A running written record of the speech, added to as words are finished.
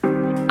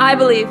I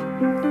believe.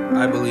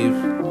 I believe.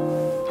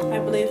 I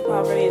believe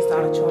poverty is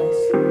not a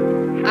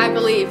choice. I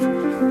believe.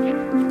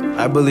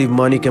 I believe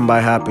money can buy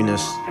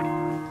happiness.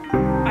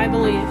 I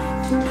believe.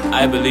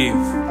 I believe.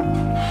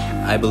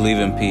 I believe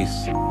in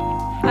peace.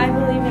 I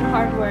believe in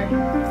hard work.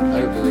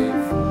 I believe.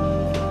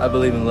 I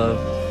believe in love.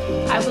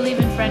 I believe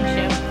in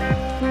friendship.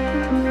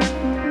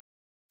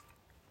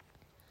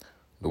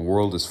 The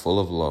world is full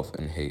of love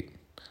and hate.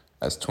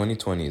 As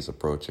 2020 is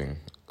approaching,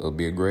 it'll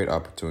be a great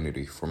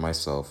opportunity for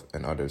myself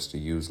and others to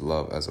use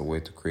love as a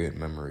way to create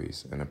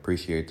memories and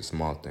appreciate the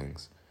small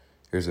things.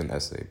 Here's an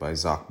essay by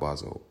Zach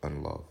Bazo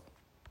on love.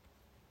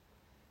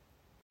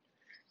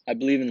 I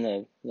believe in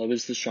love. Love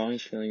is the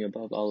strongest feeling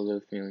above all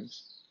other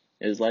feelings.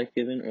 It is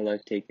life-given or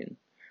life-taken.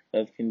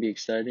 Love can be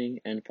exciting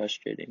and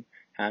frustrating,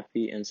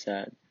 happy and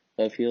sad.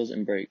 Love heals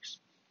and breaks.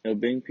 It will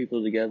bring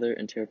people together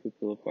and tear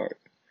people apart.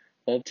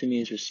 Love to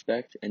me is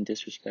respect and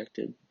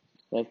disrespected.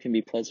 Love can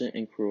be pleasant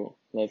and cruel.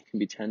 Love can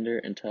be tender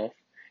and tough.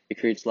 It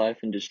creates life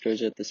and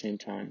destroys it at the same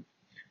time.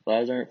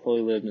 Lives aren't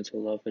fully lived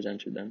until love has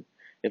entered them.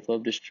 If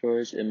love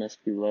destroys, it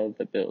must be love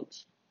that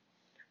builds.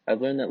 I've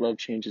learned that love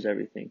changes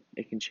everything.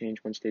 It can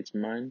change one's states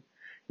of mind,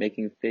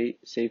 making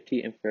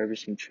safety and forever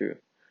seem true.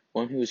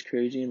 One who is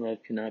crazy in love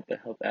cannot but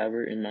help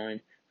ever in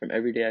mind from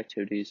everyday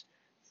activities,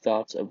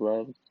 thoughts of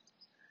love.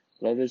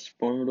 Love is a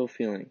formidable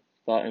feeling,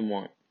 thought and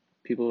want.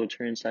 People will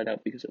turn inside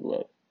out because of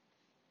love.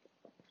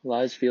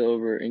 Lives feel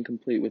over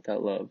incomplete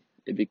without love.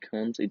 It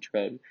becomes a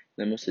drug, and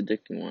the most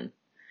addicting one.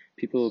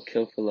 People will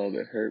kill for love,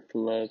 hurt for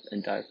love,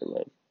 and die for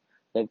love.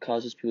 Love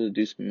causes people to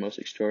do some most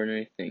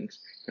extraordinary things,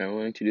 and are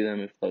willing to do them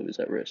if love is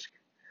at risk.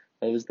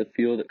 Love is the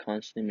fuel that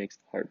constantly makes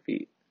the heart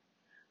beat.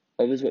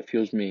 Love is what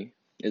fuels me,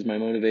 is my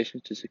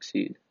motivation to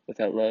succeed.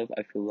 Without love,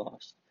 I feel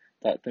lost.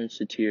 Thought turns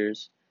to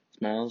tears,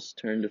 smiles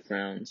turn to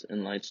frowns,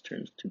 and lights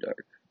turn to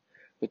dark.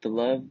 With the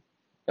love,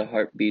 the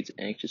heart beats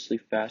anxiously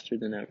faster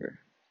than ever.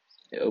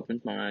 It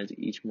opens my eyes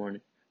each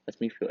morning,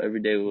 lets me feel every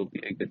day will be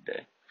a good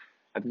day.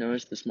 I've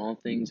noticed the small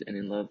things, and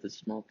in love, the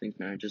small things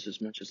matter just as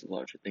much as the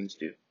larger things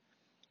do.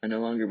 I no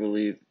longer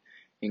believe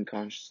in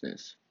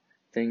consciousness.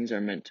 Things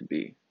are meant to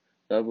be.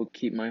 Love will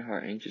keep my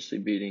heart anxiously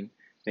beating,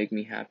 make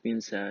me happy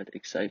and sad,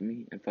 excite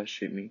me and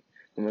frustrate me,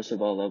 but most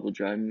of all, love will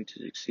drive me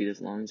to succeed.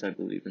 As long as I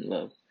believe in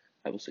love,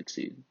 I will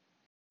succeed.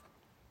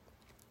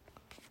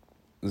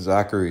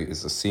 Zachary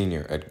is a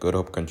senior at Good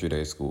Hope Country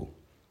Day School.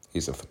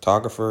 He's a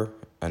photographer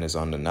and is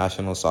on the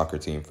national soccer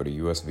team for the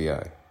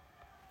USVI.